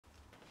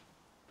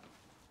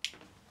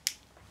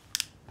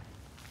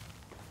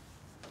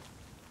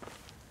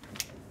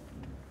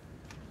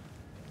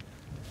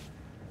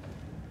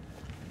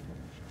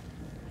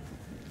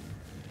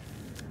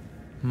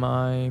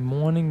My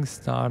morning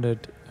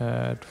started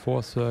at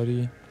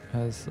 4:30,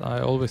 as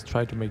I always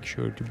try to make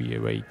sure to be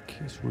awake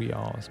 3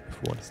 hours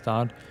before the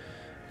start.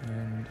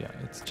 And yeah,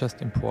 it's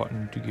just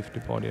important to give the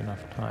body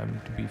enough time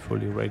to be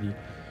fully ready.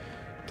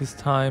 This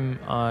time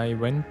I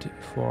went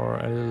for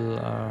a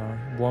little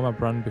warm-up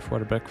run before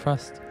the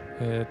breakfast.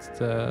 It's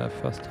the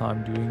first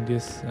time doing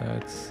this.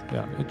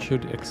 It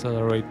should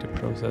accelerate the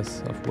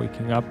process of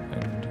waking up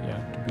and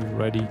to be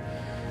ready.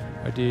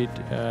 I did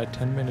a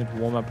 10-minute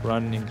warm-up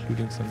run,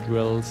 including some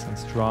drills and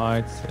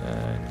strides,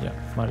 and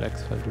my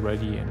legs felt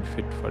ready and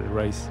fit for the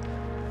race.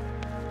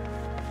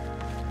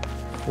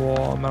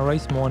 For my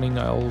race morning,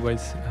 I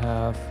always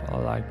have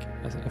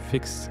a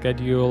fixed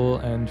schedule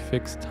and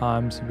fixed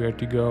times where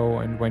to go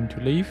and when to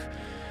leave.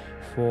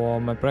 For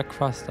my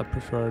breakfast, I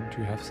prefer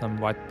to have some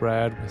white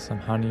bread with some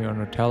honey or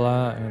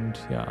Nutella, and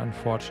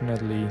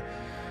unfortunately,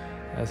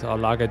 as our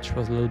luggage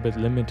was a little bit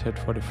limited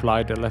for the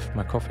flight, I left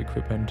my coffee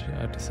equipment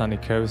at the sunny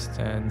coast,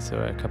 and so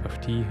a cup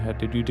of tea had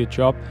to do the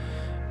job,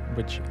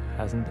 which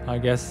hasn't, I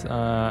guess.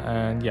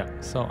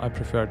 So I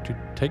prefer to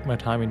take my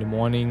time in the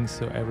morning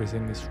so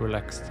everything is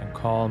relaxed and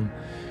calm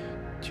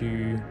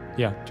to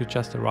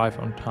just arrive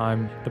on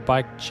time. The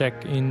bike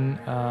check-in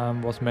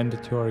was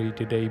mandatory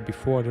the day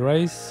before the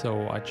race,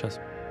 so I just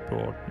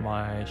brought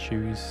my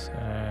shoes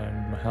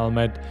and my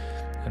helmet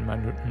and my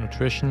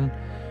nutrition.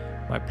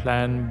 My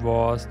plan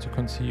was to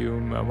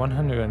consume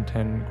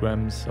 110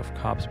 grams of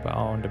carbs per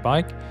hour on the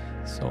bike,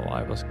 so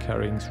I was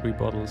carrying 3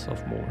 bottles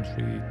of Molten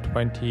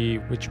 320,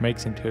 which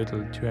makes in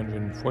total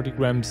 240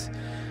 grams,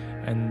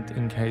 and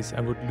in case I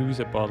would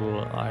lose a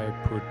bottle, I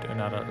put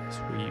another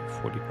 3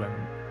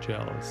 40-gram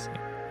gels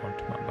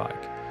onto my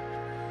bike.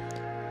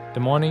 The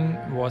morning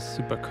was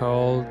super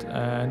cold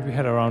and we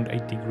had around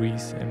 8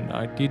 degrees, and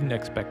I didn't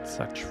expect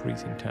such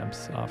freezing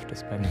temps after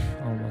spending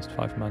almost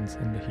 5 months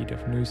in the heat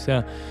of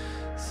Noosa.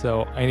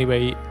 So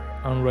anyway,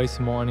 on race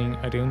morning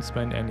I don't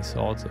spend any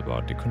thoughts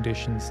about the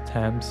conditions,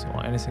 temps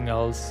or anything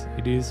else.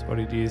 It is what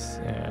it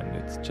is, and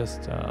it's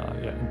just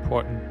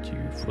important to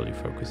fully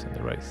focus on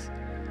the race.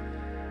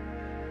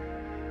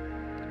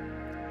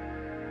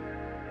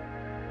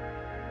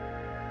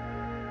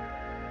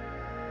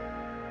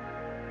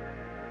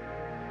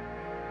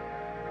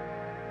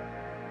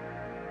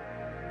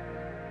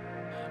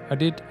 I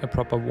did a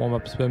proper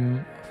warm-up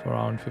swim for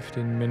around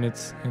 15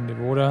 minutes in the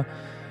water,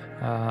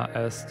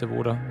 as the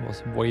water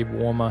was way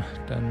warmer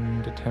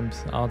than the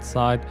temps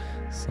outside,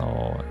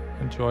 so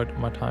enjoyed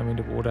my time in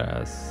the water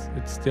as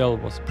it still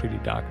was pretty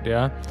dark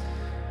there.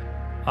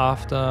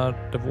 After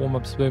the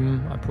warm-up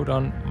swim, I put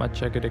on my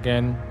jacket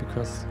again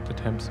because the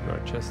temps were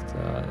just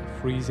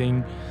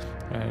freezing,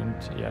 and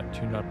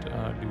to not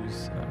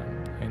lose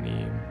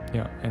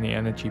any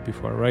energy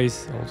before a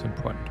race. Also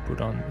important to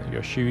put on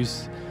your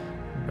shoes,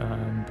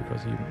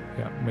 because you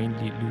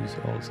mainly lose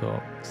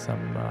also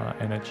some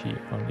energy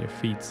on your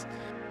feet.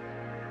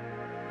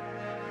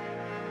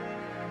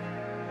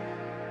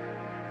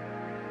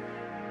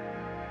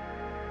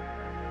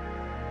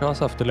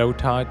 Because of the low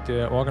tide,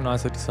 the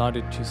organizer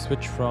decided to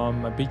switch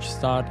from a beach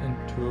start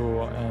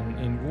into an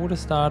in-water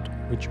start,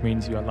 which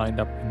means you are lined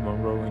up in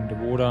one row in the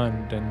water,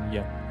 and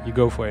then you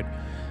go for it.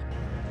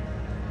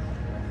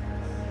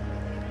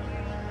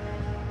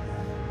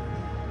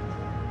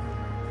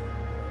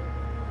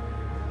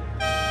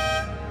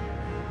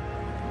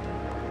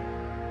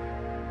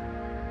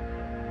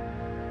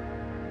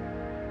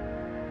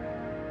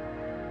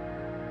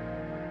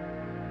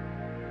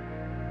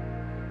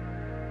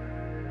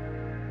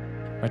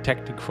 My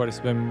tactic for the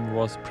swim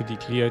was pretty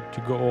clear: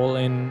 to go all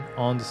in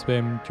on the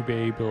swim, to be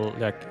able,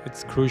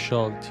 it's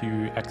crucial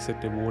to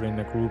exit the water in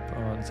a group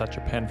on such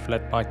a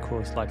pan-flat bike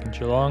course like in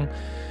Geelong.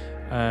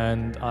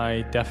 And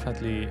I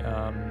definitely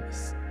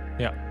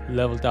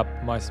leveled up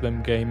my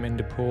swim game in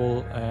the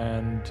pool,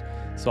 and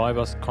so I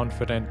was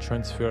confident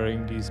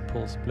transferring these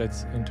pool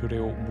splits into the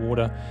open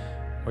water,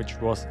 which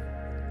was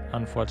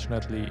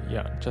unfortunately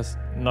just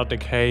not the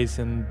case.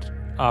 And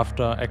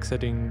after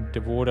exiting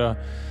the water,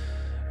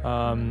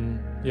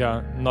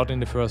 not in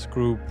the first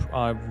group,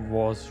 I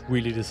was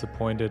really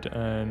disappointed,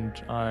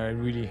 and I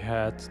really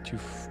had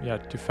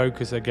to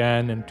focus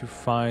again and to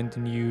find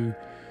new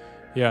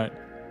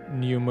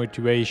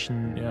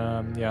motivation,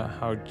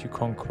 how to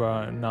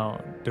conquer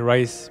now the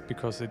race,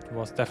 because it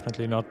was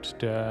definitely not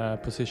the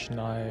position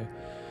I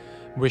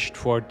wished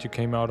for to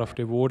come out of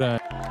the water.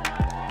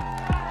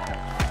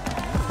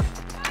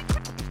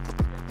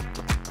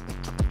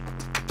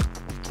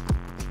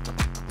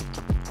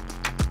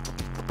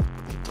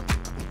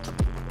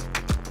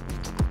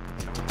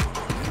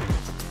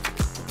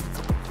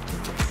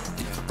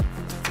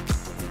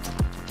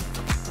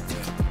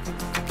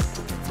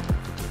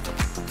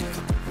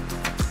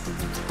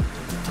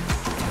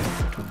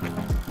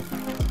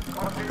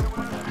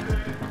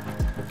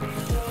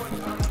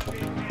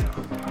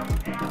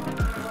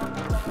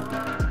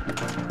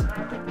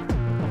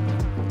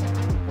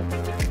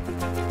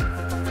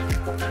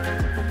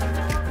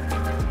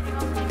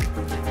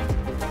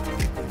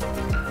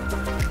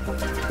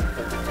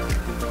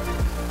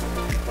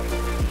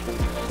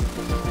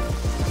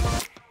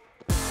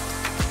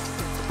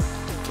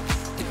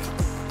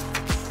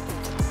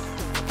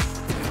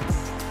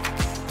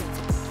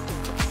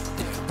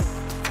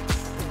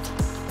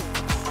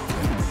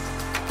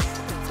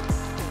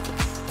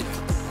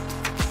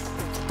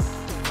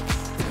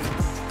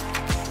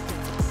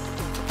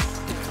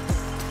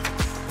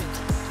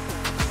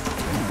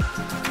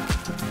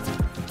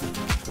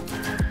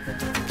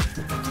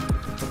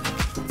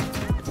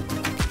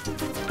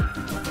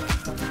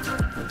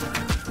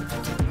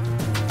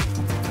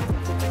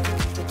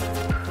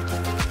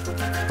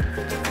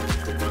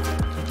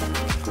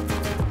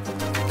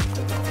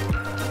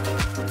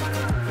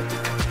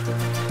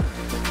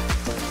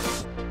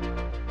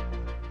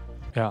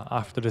 yeah,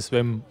 after the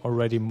swim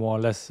already more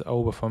or less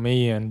over for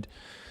me, and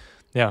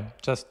yeah,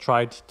 just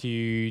tried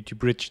to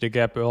bridge the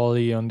gap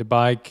early on the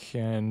bike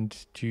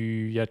and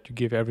to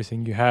give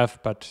everything you have,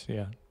 but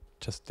yeah,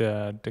 just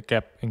the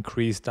gap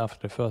increased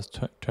after the first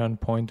turn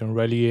point on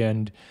rally,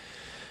 and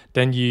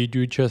then you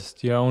do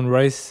just your own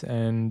race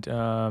and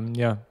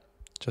yeah,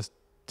 just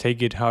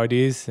take it how it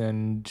is.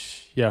 And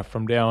yeah,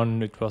 from there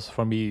on it was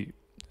for me,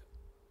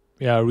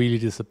 yeah, a really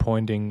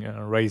disappointing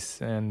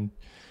race, and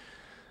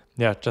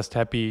yeah, just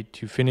happy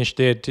to finish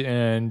it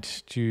and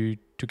to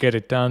get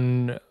it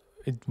done.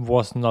 It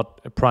was not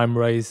a prime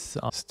race,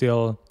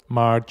 still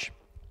March,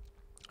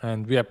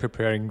 and we are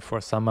preparing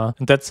for summer.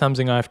 And that's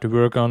something I have to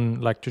work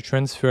on, like to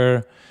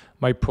transfer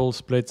my pull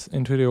splits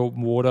into the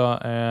open water,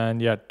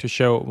 and yeah, to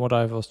show what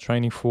I was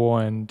training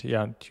for, and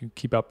yeah, to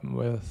keep up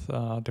with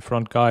the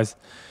front guys.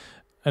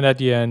 And at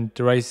the end,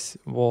 the race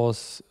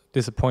was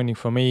disappointing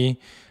for me.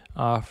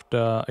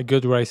 After a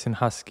good race in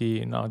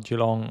Husky,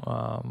 Geelong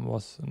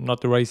was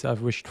not the race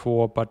I've wished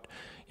for, but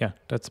yeah,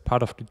 that's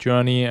part of the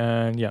journey,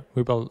 and yeah,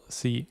 we will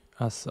see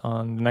us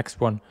on the next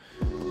one.